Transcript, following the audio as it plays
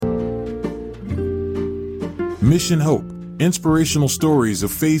Mission Hope, inspirational stories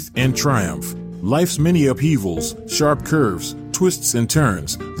of faith and triumph. Life's many upheavals, sharp curves, twists and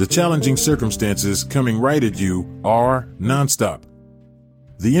turns, the challenging circumstances coming right at you are nonstop.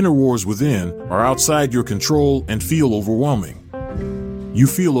 The inner wars within are outside your control and feel overwhelming. You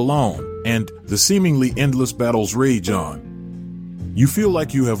feel alone, and the seemingly endless battles rage on. You feel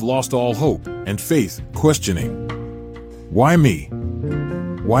like you have lost all hope and faith, questioning, why me?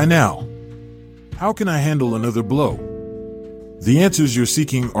 Why now? How can I handle another blow? The answers you're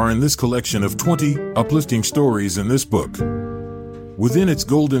seeking are in this collection of 20 uplifting stories in this book. Within its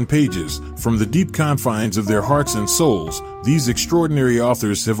golden pages, from the deep confines of their hearts and souls, these extraordinary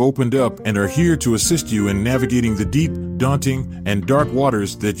authors have opened up and are here to assist you in navigating the deep, daunting, and dark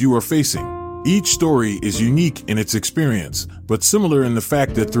waters that you are facing. Each story is unique in its experience, but similar in the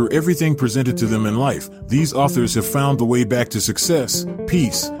fact that through everything presented to them in life, these authors have found the way back to success,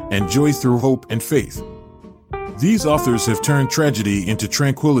 peace, and joy through hope and faith. These authors have turned tragedy into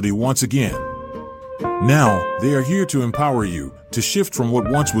tranquility once again. Now, they are here to empower you to shift from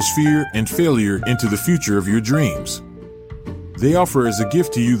what once was fear and failure into the future of your dreams. They offer as a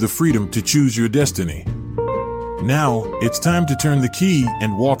gift to you the freedom to choose your destiny. Now, it's time to turn the key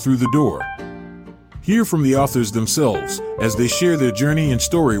and walk through the door. Hear from the authors themselves as they share their journey and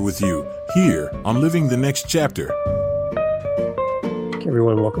story with you here on Living the Next Chapter. Okay,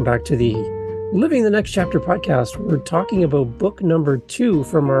 everyone, welcome back to the Living the Next Chapter podcast. We're talking about book number 2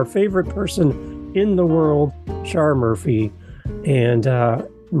 from our favorite person in the world, Shar Murphy. And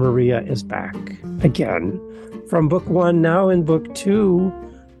Maria is back again from book 1, now in book 2.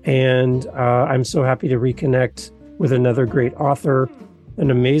 And I'm so happy to reconnect with another great author, an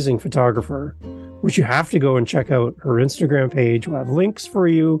amazing photographer, which you have to go and check out her Instagram page. We'll have links for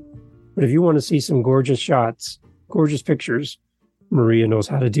you. But if you want to see some gorgeous shots, gorgeous pictures, Maria knows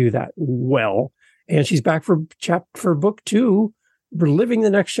how to do that well. And she's back for book 2. We're living the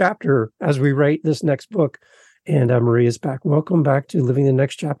next chapter as we write this next book. And Maria's back. Welcome back to Living the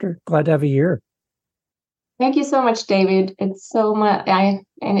Next Chapter. Glad to have you here. Thank you so much, David. It's so much, and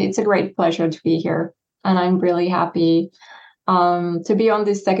it's a great pleasure to be here. And I'm really happy to be on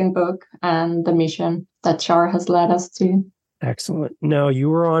this second book and the mission that Shar has led us to. Excellent. Now, you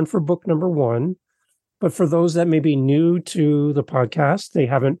were on for book number 1, but for those that may be new to the podcast, they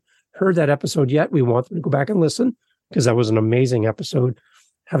haven't heard that episode yet, we want them to go back and listen because that was an amazing episode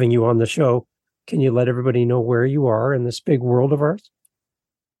having you on the show. Can you let everybody know where you are in this big world of ours?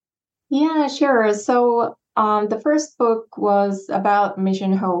 Yeah, sure. So the first book was about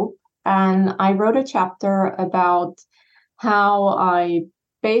Mission Hope, and I wrote a chapter about how I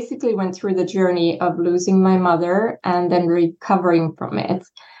basically went through the journey of losing my mother and then recovering from it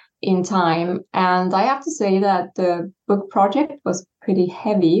in time. And I have to say that the book project was pretty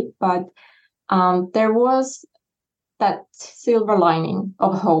heavy, but there was that silver lining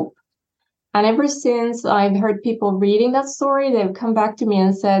of hope. And ever since I've heard people reading that story, they've come back to me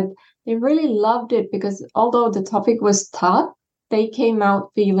and said they really loved it because although the topic was tough, they came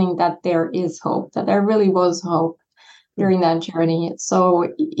out feeling that there is hope, that there really was hope during that journey. So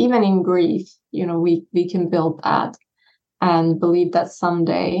even in grief, we can build that and believe that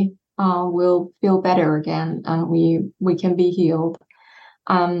someday we'll feel better again and we can be healed.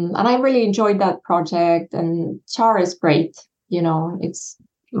 And I really enjoyed that project, and Shar is great. She's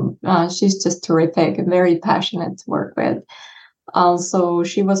just terrific and very passionate to work with. Also,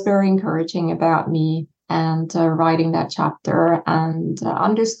 she was very encouraging about me and writing that chapter, and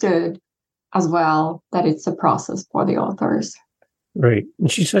understood as well that it's a process for the authors. Right. And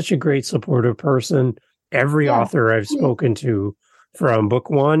she's such a great supportive person. Every author I've spoken to from book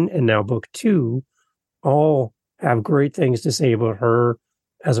 1 and now book 2 all have great things to say about her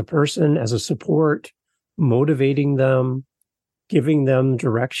as a person, as a support, motivating them, giving them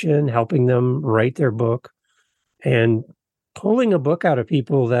direction, helping them write their book, and pulling a book out of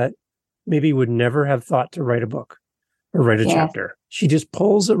people that maybe would never have thought to write a book or write a chapter. She just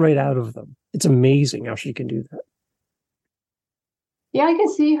pulls it right out of them. It's amazing how she can do that. Yeah, I can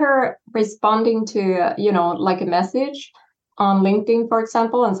see her responding to, like a message on LinkedIn, for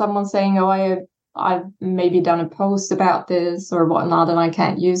example, and someone saying, I've maybe done a post about this or whatnot, and I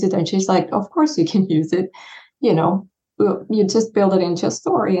can't use it. And she's like, of course you can use it. You just build it into a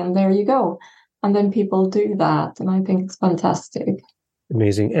story and there you go. And then people do that. And I think it's fantastic.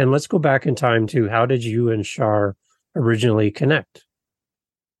 Amazing. And let's go back in time to how did you and Shar originally connect?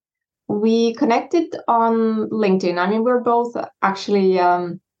 We connected on LinkedIn. I mean, we're both actually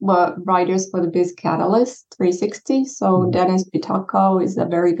writers for the Biz Catalyst 360. So Dennis Bitocco is a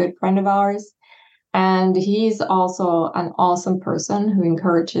very good friend of ours. And he's also an awesome person who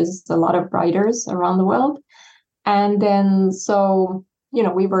encourages a lot of writers around the world. And then, so,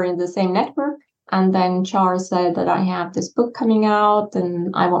 we were in the same network. And then Char said that I have this book coming out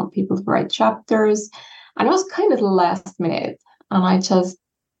and I want people to write chapters. And it was kind of the last minute. And I just,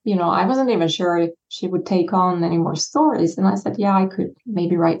 I wasn't even sure if she would take on any more stories. And I said, yeah, I could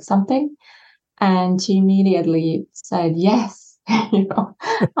maybe write something. And she immediately said, yes,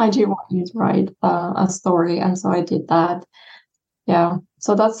 I do want you to write a story. And so I did that. Yeah.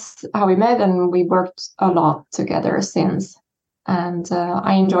 So that's how we met. And we worked a lot together since. And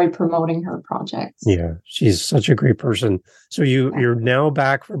I enjoy promoting her projects. Yeah, she's such a great person. So you're now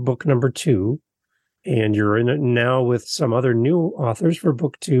back for book number 2. And you're in it now with some other new authors for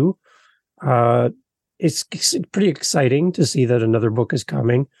book 2. It's pretty exciting to see that another book is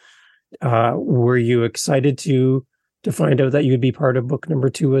coming. Were you excited to find out that you'd be part of book number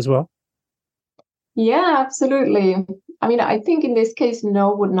 2 as well? Yeah, absolutely. I mean, I think in this case,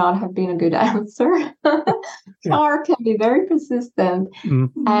 no would not have been a good answer. Char can be very persistent.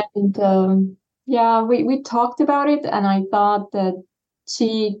 Mm-hmm. And we talked about it, and I thought that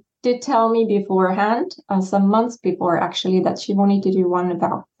she did tell me beforehand, some months before actually, that she wanted to do one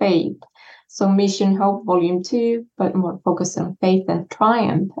about faith. So Mission Hope Volume 2, but more focused on faith and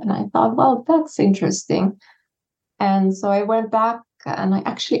triumph. And I thought, well, that's interesting. And so I went back and I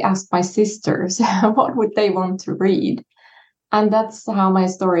actually asked my sisters what would they want to read. And that's how my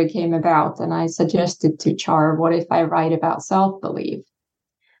story came about. And I suggested to Char, what if I write about self-belief?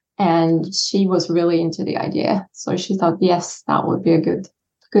 And she was really into the idea. So she thought, yes, that would be a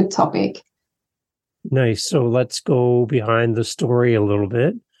good topic. Nice. So let's go behind the story a little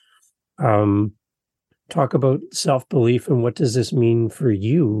bit. Talk about self-belief and what does this mean for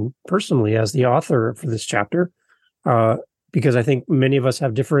you personally as the author for this chapter? Because I think many of us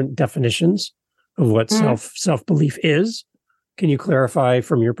have different definitions of what self-belief is. Can you clarify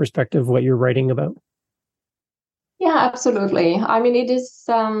from your perspective what you're writing about? Yeah, absolutely. I mean, it is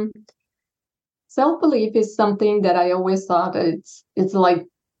self-belief is something that I always thought it's like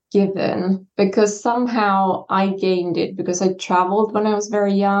given, because somehow I gained it because I traveled when I was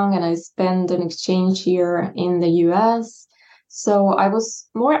very young and I spent an exchange year in the US. So I was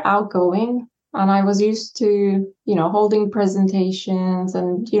more outgoing and I was used to, holding presentations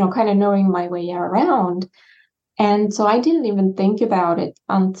and, kind of knowing my way around. And so I didn't even think about it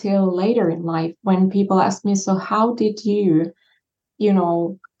until later in life when people asked me, so how did you,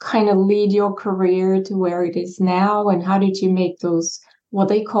 kind of lead your career to where it is now? And how did you make those, what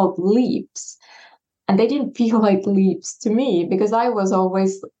they called leaps? And they didn't feel like leaps to me because I was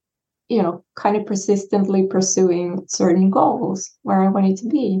always, kind of persistently pursuing certain goals where I wanted to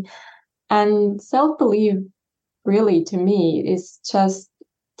be. And self-belief really to me is just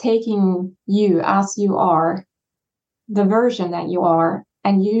taking you as you are, the version that you are,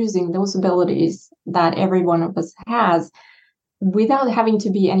 and using those abilities that every one of us has without having to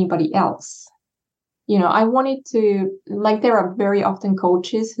be anybody else. I wanted to, like, there are very often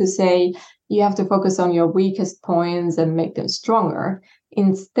coaches who say you have to focus on your weakest points and make them stronger.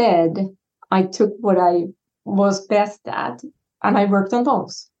 Instead, I took what I was best at and I worked on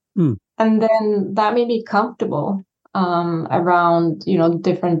those. And then that made me comfortable around,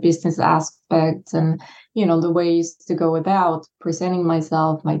 different business aspects and, the ways to go about presenting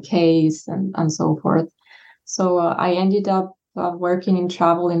myself, my case, and so forth. So I ended up working in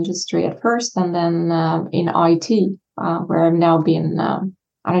travel industry at first, and then in IT, where I've now been,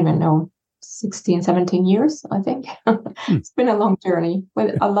 I don't even know, 16, 17 years, I think. It's been a long journey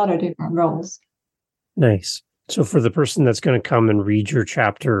with a lot of different roles. Nice. So for the person that's going to come and read your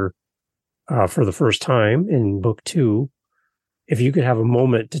chapter for the first time in book 2, if you could have a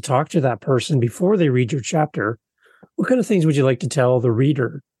moment to talk to that person before they read your chapter, what kind of things would you like to tell the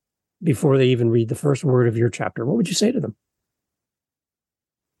reader before they even read the first word of your chapter? What would you say to them?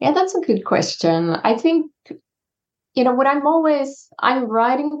 Yeah, that's a good question. I think, what I'm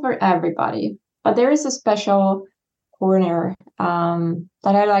writing for everybody, but there is a special corner that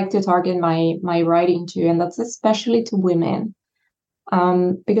I like to target my writing to, and that's especially to women.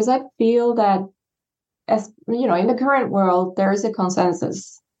 Because I feel that, as in the current world, there is a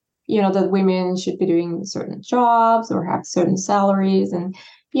consensus, that women should be doing certain jobs or have certain salaries. And,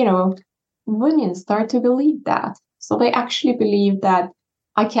 women start to believe that. So they actually believe that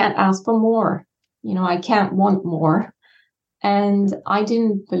I can't ask for more, I can't want more. And I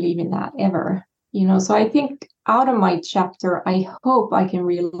didn't believe in that ever, so I think out of my chapter, I hope I can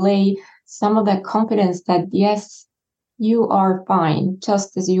relay some of that confidence that, yes, you are fine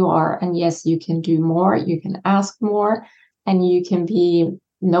just as you are. And yes, you can do more, you can ask more, and you can be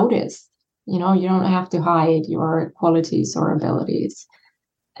noticed. You don't have to hide your qualities or abilities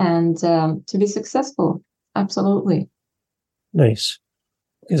and to be successful. Absolutely. Nice.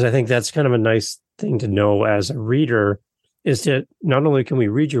 Because I think that's kind of a nice thing to know as a reader, is that not only can we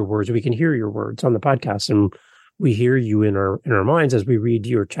read your words, we can hear your words on the podcast, and we hear you in our minds as we read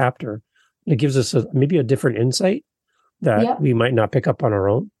your chapter. It gives us maybe a different insight that Yep. we might not pick up on our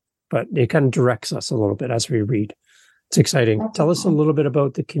own, but it kind of directs us a little bit as we read. It's exciting. That's Tell us a little bit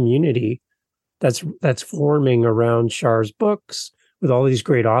about the community that's forming around Char's books with all these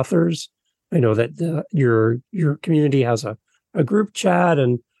great authors. I know that your community has a group chat,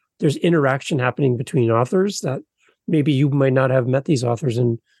 and there's interaction happening between authors that maybe you might not have met these authors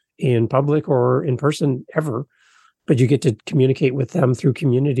in public or in person ever, but you get to communicate with them through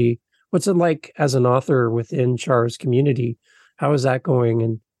community. What's it like as an author within Char's community? How is that going,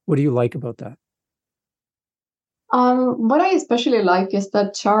 and what do you like about that? What I especially like is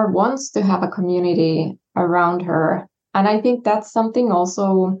that Char wants to have a community around her. And I think that's something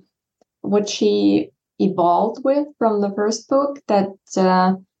also what she evolved with from the first book, that,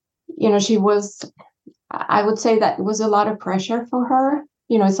 she was, I would say that it was a lot of pressure for her.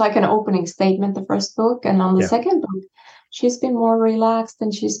 It's like an opening statement, the first book. And on the second book, she's been more relaxed,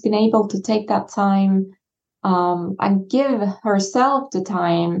 and she's been able to take that time and give herself the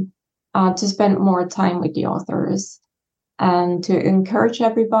time to spend more time with the authors and to encourage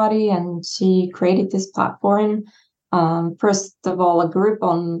everybody. And she created this platform, first of all, a group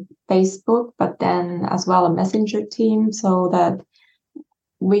on Facebook, but then as well a messenger team, so that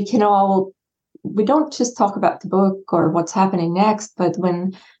we don't just talk about the book or what's happening next, but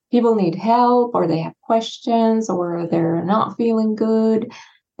when people need help or they have questions or they're not feeling good,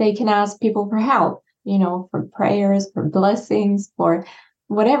 they can ask people for help, for prayers, for blessings, for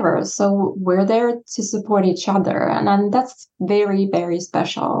whatever. So we're there to support each other. And that's very, very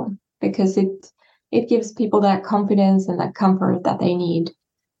special, because it gives people that confidence and that comfort that they need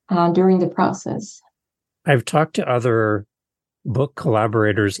during the process. I've talked to other book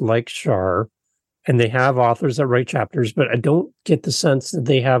collaborators like Char, and they have authors that write chapters, but I don't get the sense that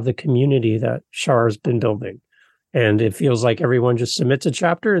they have the community that Char's been building. And it feels like everyone just submits a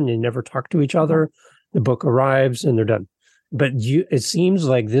chapter and they never talk to each other. The book arrives and they're done. But it seems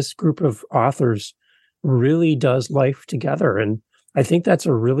like this group of authors really does life together. And I think that's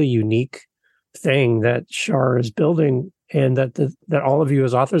a really unique thing that Char is building, and that all of you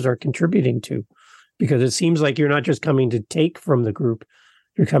as authors are contributing to, because it seems like you're not just coming to take from the group,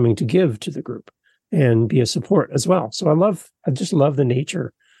 you're coming to give to the group and be a support as well. So I just love the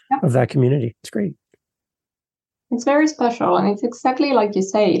nature of that community. It's great. It's very special. And it's exactly like you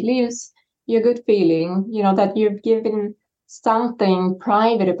say, it leaves you a good feeling, that you've given something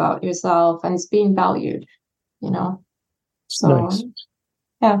private about yourself and it's being valued, So, nice.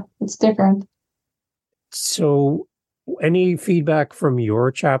 Yeah, it's different. So any feedback from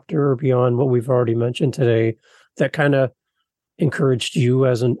your chapter beyond what we've already mentioned today that kind of encouraged you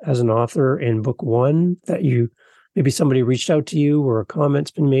as an author in book one, that maybe somebody reached out to you or a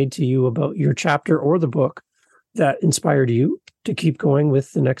comment's been made to you about your chapter or the book that inspired you to keep going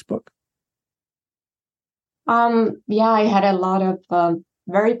with the next book? I had a lot of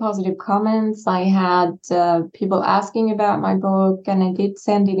very positive comments. I had people asking about my book, and I did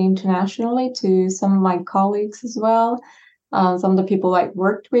send it internationally to some of my colleagues as well. Some of the people I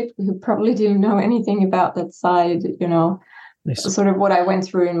worked with who probably didn't know anything about that side, Nice. sort of what I went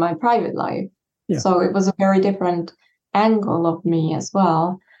through in my private life. Yeah. So it was a very different angle of me as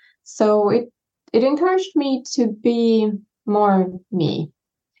well. So it encouraged me to be more me.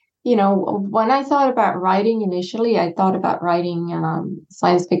 When I thought about writing initially, I thought about writing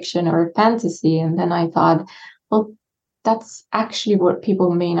science fiction or fantasy. And then I thought, well, that's actually what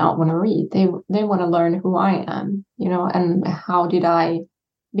people may not want to read. They want to learn who I am, and how did I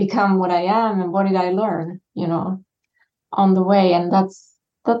become what I am, and what did I learn, on the way. And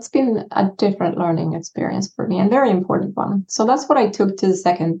that's been a different learning experience for me, and very important one. So that's what I took to the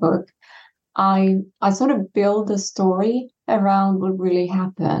second book. I sort of build a story around what really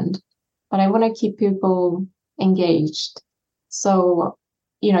happened, but I want to keep people engaged. So,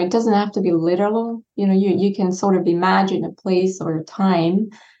 it doesn't have to be literal. You can sort of imagine a place or a time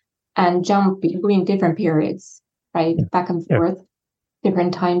and jump between different periods, right? Back and forth,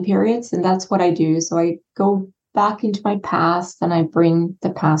 different time periods. And that's what I do. So I go back into my past and I bring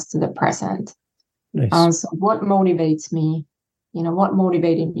the past to the present. Nice. So what motivates me? What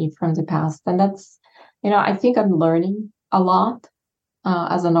motivated me from the past? And that's, I think I'm learning a lot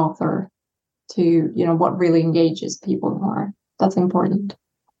as an author to, what really engages people more. That's important.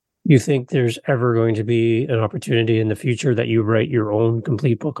 You think there's ever going to be an opportunity in the future that you write your own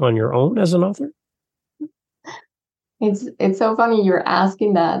complete book on your own as an author? It's so funny you're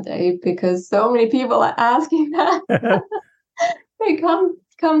asking that, Dave, because so many people are asking that. They come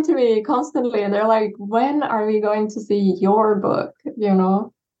to me constantly and they're like, when are we going to see your book?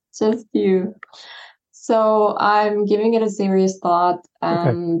 Just you. So I'm giving it a serious thought,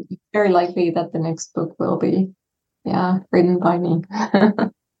 and it's very likely that the next book will be, written by me.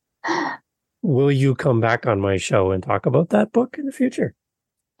 Will you come back on my show and talk about that book in the future?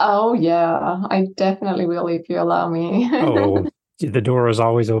 Oh, yeah, I definitely will if you allow me. Oh, the door is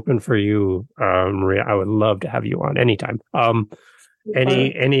always open for you, Maria. I would love to have you on anytime.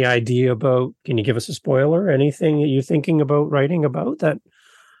 Any idea about, can you give us a spoiler? Anything that you're thinking about writing about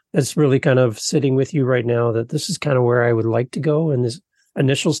that's really kind of sitting with you right now, that this is kind of where I would like to go in this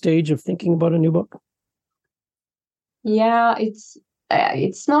initial stage of thinking about a new book? Yeah, it's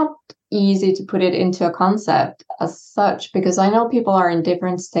not easy to put it into a concept as such, because I know people are in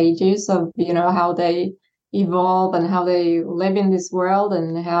different stages of, how they evolve and how they live in this world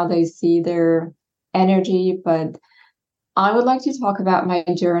and how they see their energy. But I would like to talk about my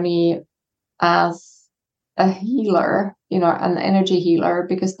journey as a healer, an energy healer,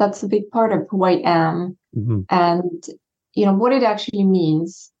 because that's a big part of who I am. Mm-hmm. And, what it actually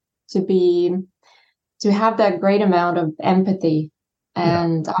means to have that great amount of empathy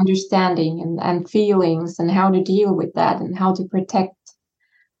and understanding and feelings, and how to deal with that, and how to protect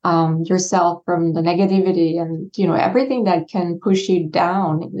yourself from the negativity and, everything that can push you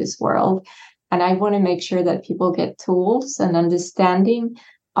down in this world. And I want to make sure that people get tools and understanding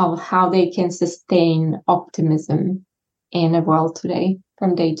of how they can sustain optimism in a world today,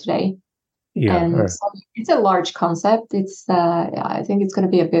 from day to day. Yeah, and so it's a large concept. I think it's going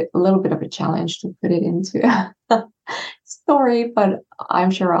to be a little bit of a challenge to put it into a story, but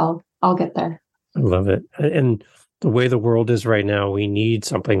I'm sure I'll get there. I love it. And the way the world is right now, we need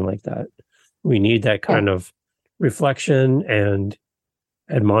something like that. We need that kind of reflection and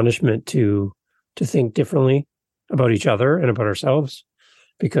admonishment to think differently about each other and about ourselves,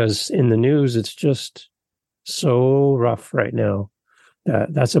 because in the news, it's just so rough right now.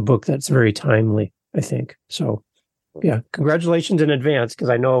 That's a book that's very timely, I think. So, yeah, congratulations in advance, because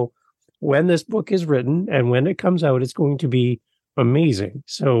I know when this book is written and when it comes out, it's going to be amazing.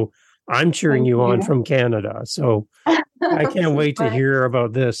 So I'm cheering you on from Canada. So I can't wait to hear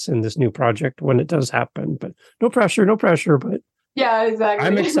about this and this new project when it does happen. But no pressure, but yeah, exactly.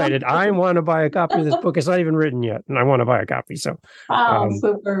 I'm excited. I want to buy a copy of this book. It's not even written yet, and I want to buy a copy. So,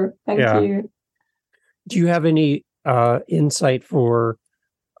 super. Thank you. Do you have any insight for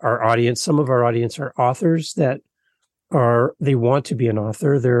our audience? Some of our audience are authors they want to be an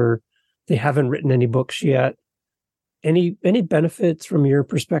author. They haven't written any books yet. Any benefits from your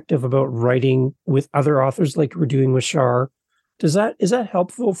perspective about writing with other authors like we're doing with Shar? Is that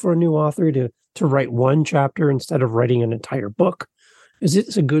helpful for a new author to write one chapter instead of writing an entire book? Is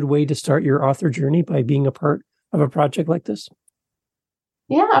it a good way to start your author journey by being a part of a project like this?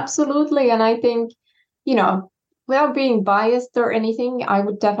 Yeah, absolutely. And I think, without being biased or anything, I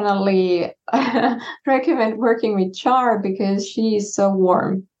would definitely recommend working with Char, because she is so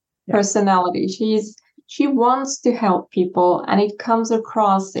warm personality. She wants to help people, and it comes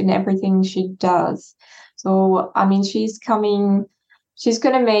across in everything she does. So, I mean, she's going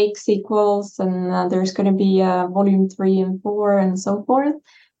to make sequels, and there's going to be volume 3 and 4 and so forth.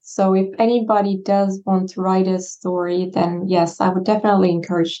 So if anybody does want to write a story, then yes, I would definitely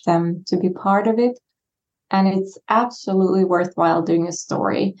encourage them to be part of it. And it's absolutely worthwhile doing a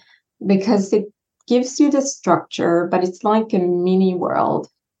story, because it gives you the structure, but it's like a mini world.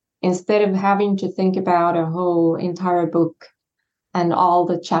 Instead of having to think about a whole entire book and all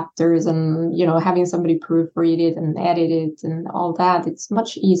the chapters and, having somebody proofread it and edit it and all that, it's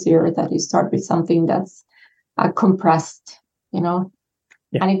much easier that you start with something that's compressed, Yeah.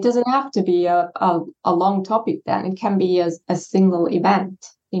 And it doesn't have to be a long topic then. It can be a single event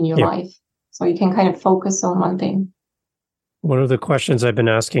in your life. So you can kind of focus on one thing. One of the questions I've been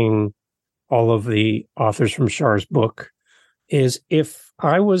asking all of the authors from Shar's book is, if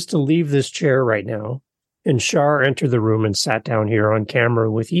I was to leave this chair right now and Shar entered the room and sat down here on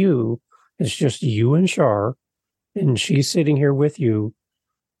camera with you, it's just you and Shar, and she's sitting here with you,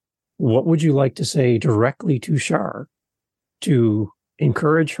 what would you like to say directly to Shar to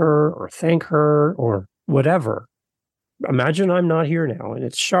encourage her or thank her or whatever? Imagine I'm not here now and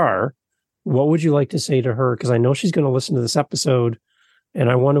it's Shar. What would you like to say to her? Because I know she's going to listen to this episode,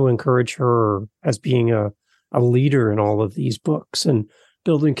 and I want to encourage her as being a leader in all of these books and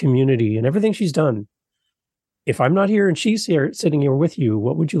building community and everything she's done. If I'm not here and she's here sitting here with you,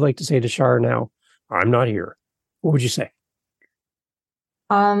 what would you like to say to Shar now? I'm not here. What would you say?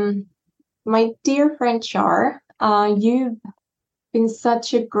 My dear friend Shar, You've been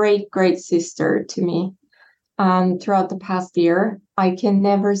such a great sister to me throughout the past year. I can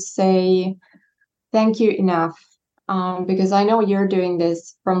never say thank you enough because I know you're doing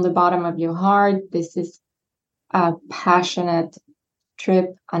this from the bottom of your heart. This is a passionate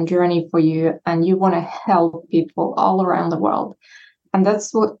trip and journey for you, and you want to help people all around the world. And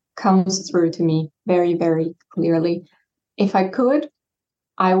that's what comes through to me very clearly. If I could,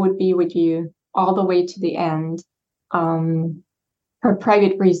 I would be with you all the way to the end. For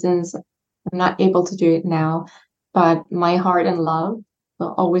private reasons, I'm not able to do it now, but my heart and love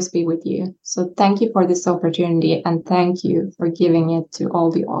will always be with you. So thank you for this opportunity, and thank you for giving it to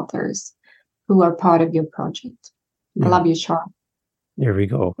all the authors who are part of your project. Yeah. I love you, Char. There we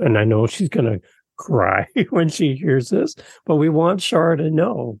go. And I know she's going to cry when she hears this, but we want Char to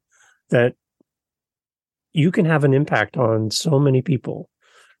know that you can have an impact on so many people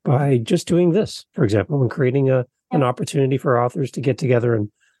by just doing this, for example, and creating an opportunity for authors to get together and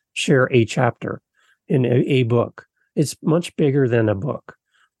share a chapter in a book. It's much bigger than a book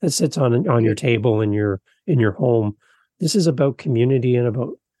that sits on your table in your home. This is about community and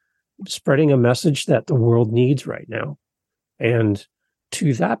about spreading a message that the world needs right now. And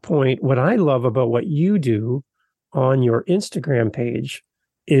to that point, what I love about what you do on your Instagram page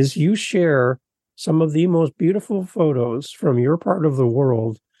is you share some of the most beautiful photos from your part of the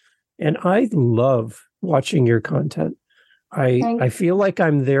world. And I love watching your content. I feel like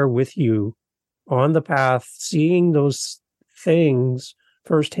I'm there with you on the path, seeing those things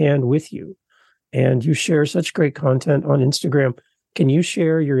firsthand with you. And you share such great content on Instagram. Can you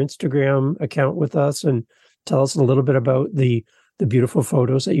share your Instagram account with us and tell us a little bit about the beautiful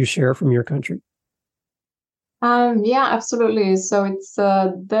photos that you share from your country? Yeah, absolutely. So it's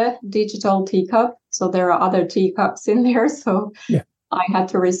the digital teacup. So there are other teacups in there. So yeah. I had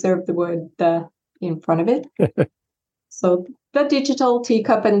to reserve the word "the" in front of it. So the digital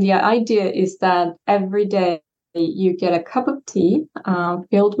teacup, and the idea is that every day you get a cup of tea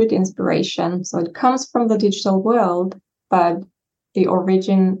filled with inspiration. So it comes from the digital world, but the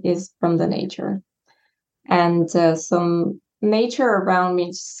origin is from the nature. And some nature around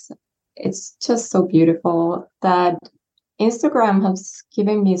me, it's just so beautiful that Instagram has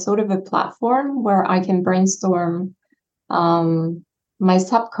given me sort of a platform where I can brainstorm my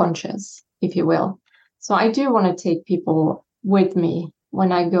subconscious, if you will. So I do want to take people with me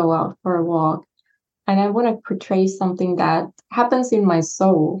when I go out for a walk. And I want to portray something that happens in my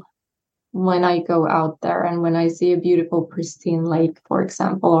soul when I go out there and when I see a beautiful, pristine lake, for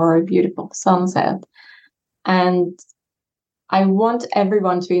example, or a beautiful sunset. And I want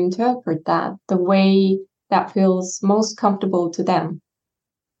everyone to interpret that the way that feels most comfortable to them.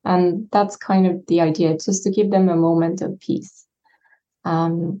 And that's kind of the idea, just to give them a moment of peace,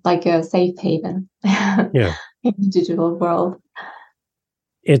 like a safe haven in the digital world.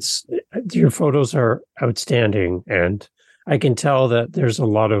 Your photos are outstanding, and I can tell that there's a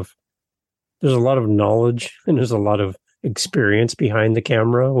lot of knowledge and there's a lot of experience behind the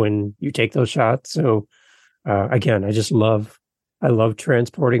camera when you take those shots. So again, I love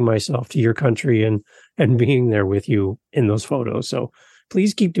transporting myself to your country and being there with you in those photos. So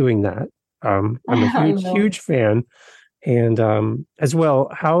please keep doing that. I'm a huge fan. And as well,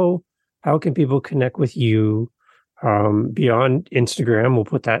 how can people connect with you beyond Instagram? We'll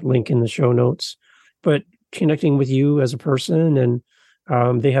put that link in the show notes. But connecting with you as a person, and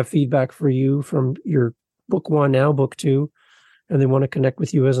they have feedback for you from your book 1 now, book 2, and they want to connect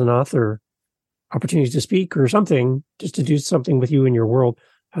with you as an author, opportunities to speak or something, just to do something with you in your world.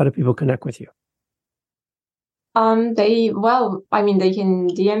 How do people connect with you? They can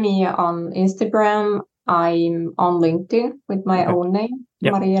DM me on Instagram. I'm on LinkedIn with my own name,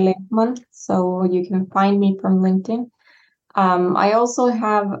 Maria Lehtman. So you can find me from LinkedIn. I also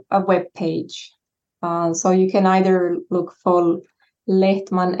have a web page. So you can either look for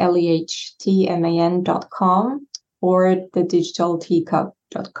Lehtman, LEHTMAN.com or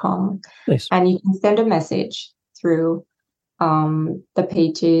thedigitalteacup.com. Nice. And you can send a message through the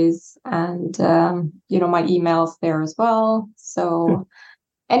pages and, my emails there as well. So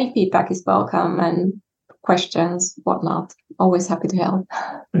any feedback is welcome, and questions, whatnot. Always happy to help.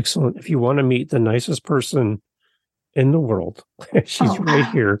 Excellent. If you want to meet the nicest person in the world, she's right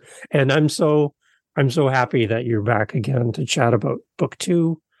here. And I'm so happy that you're back again to chat about book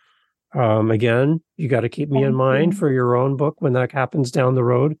 2. Again, you got to keep me in mind for your own book when that happens down the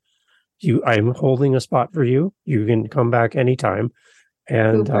road. I'm holding a spot for you. You can come back anytime.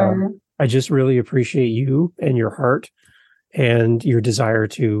 And I just really appreciate you and your heart and your desire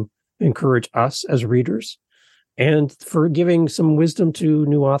to encourage us as readers and for giving some wisdom to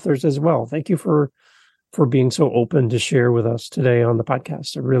new authors as well. Thank you for for being so open to share with us today on the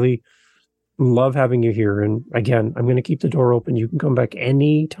podcast. I really love having you here. And again, I'm going to keep the door open. You can come back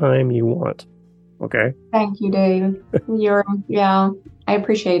anytime you want. Okay? Thank you, Dave. I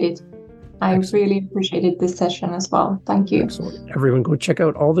appreciate it. I really appreciated this session as well. Thank you. Excellent. Everyone go check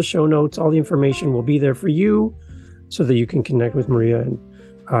out all the show notes. All the information will be there for you so that you can connect with Maria. And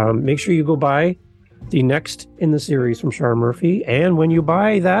make sure you go buy the next in the series from Shar Murphy. And when you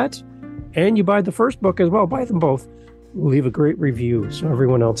buy that, and you buy the first book as well, buy them both. Leave a great review so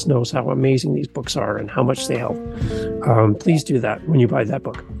everyone else knows how amazing these books are and how much they help. Please do that when you buy that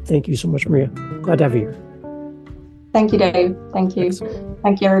book. Thank you so much, Maria. Glad to have you here. Thank you, Dave. Thank you. Thanks.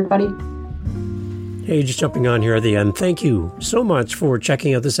 Thank you, everybody. Hey, just jumping on here at the end. Thank you so much for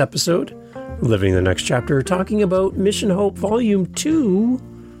checking out this episode, Living the Next Chapter, talking about Mission Hope Volume 2.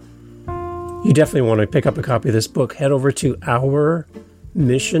 You definitely want to pick up a copy of this book. Head over to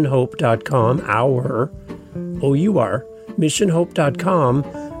ourmissionhope.com, missionhope.com.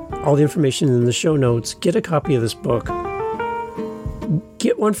 All the information in the show notes. Get a copy of this book.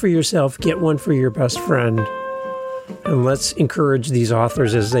 Get one for yourself. Get one for your best friend. And let's encourage these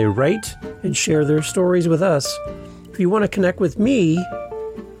authors as they write and share their stories with us. If you want to connect with me,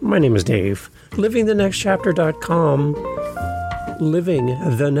 my name is Dave. livingthenextchapter.com.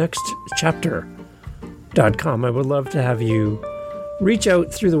 livingthenextchapter.com. I would love to have you reach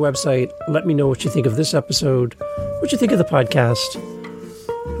out through the website. Let me know what you think of this episode, what you think of the podcast.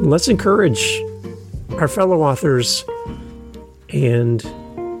 Let's encourage our fellow authors and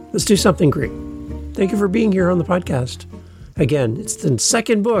let's do something great. Thank you for being here on the podcast. Again, it's the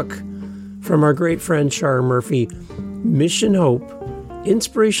second book from our great friend Shar Murphy, Mission Hope,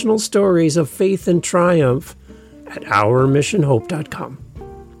 Inspirational Stories of Faith and Triumph at ourmissionhope.com.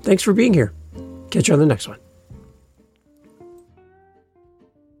 Thanks for being here. Catch you on the next one.